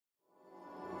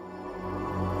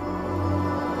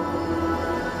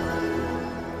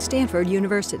Stanford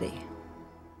University.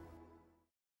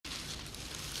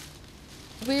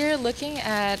 We're looking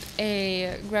at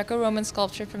a Greco-Roman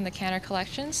sculpture from the Cantor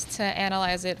collections to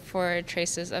analyze it for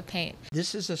traces of paint.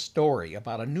 This is a story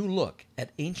about a new look at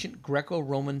ancient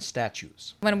Greco-Roman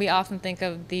statues. When we often think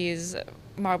of these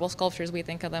marble sculptures, we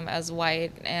think of them as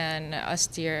white and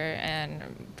austere and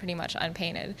pretty much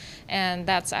unpainted. And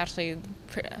that's actually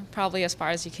probably as far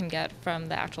as you can get from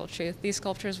the actual truth. These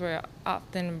sculptures were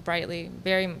often brightly,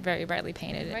 very, very brightly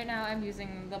painted. Right now I'm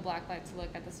using the black light to look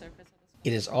at the surface.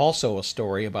 It is also a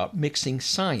story about mixing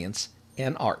science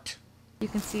and art. You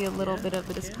can see a little bit of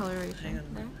the discoloration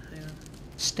there.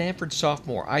 Stanford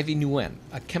sophomore Ivy Nguyen,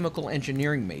 a chemical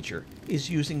engineering major,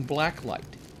 is using black light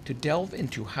to delve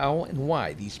into how and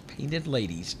why these painted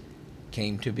ladies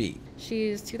came to be.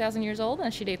 She's 2,000 years old,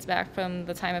 and she dates back from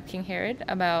the time of King Herod,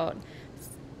 about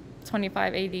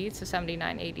 25 AD to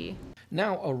 79 AD.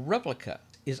 Now a replica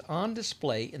is on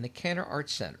display in the Cantor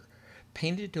Arts Center,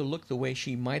 painted to look the way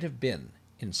she might have been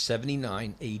in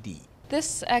 79 AD.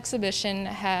 This exhibition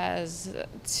has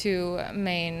two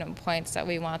main points that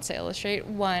we want to illustrate.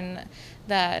 One,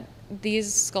 that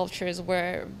these sculptures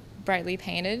were brightly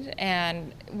painted,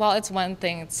 and while it's one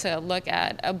thing to look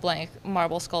at a blank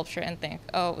marble sculpture and think,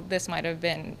 oh, this might have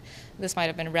been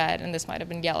red and this might have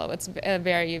been yellow, it's a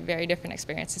very, very different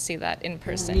experience to see that in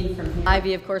person.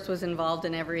 Ivy, of course, was involved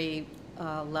in every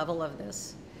level of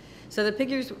this. So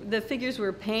the figures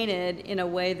were painted in a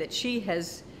way that she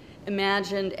has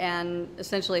imagined and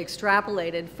essentially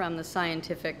extrapolated from the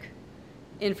scientific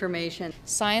information.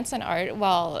 Science and art,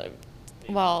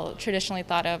 while traditionally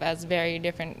thought of as very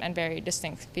different and very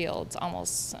distinct fields,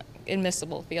 almost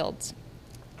immiscible fields,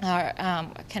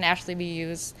 can actually be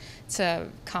used to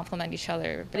complement each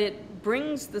other. But it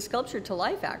brings the sculpture to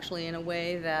life, actually, in a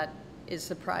way that is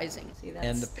surprising.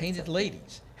 And the painted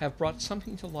ladies have brought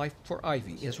something to life for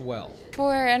Ivy as well.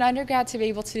 For an undergrad to be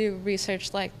able to do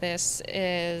research like this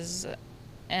is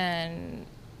an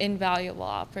invaluable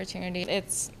opportunity.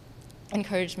 It's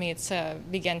encouraged me to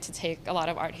begin to take a lot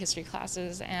of art history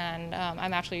classes, and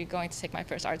I'm actually going to take my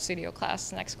first art studio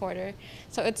class next quarter.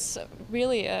 So it's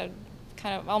really a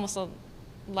kind of almost a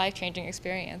life-changing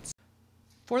experience.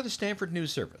 For the Stanford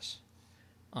News Service,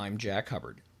 I'm Jack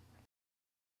Hubbard.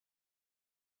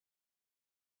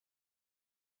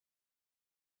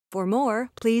 For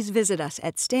more, please visit us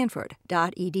at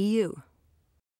stanford.edu.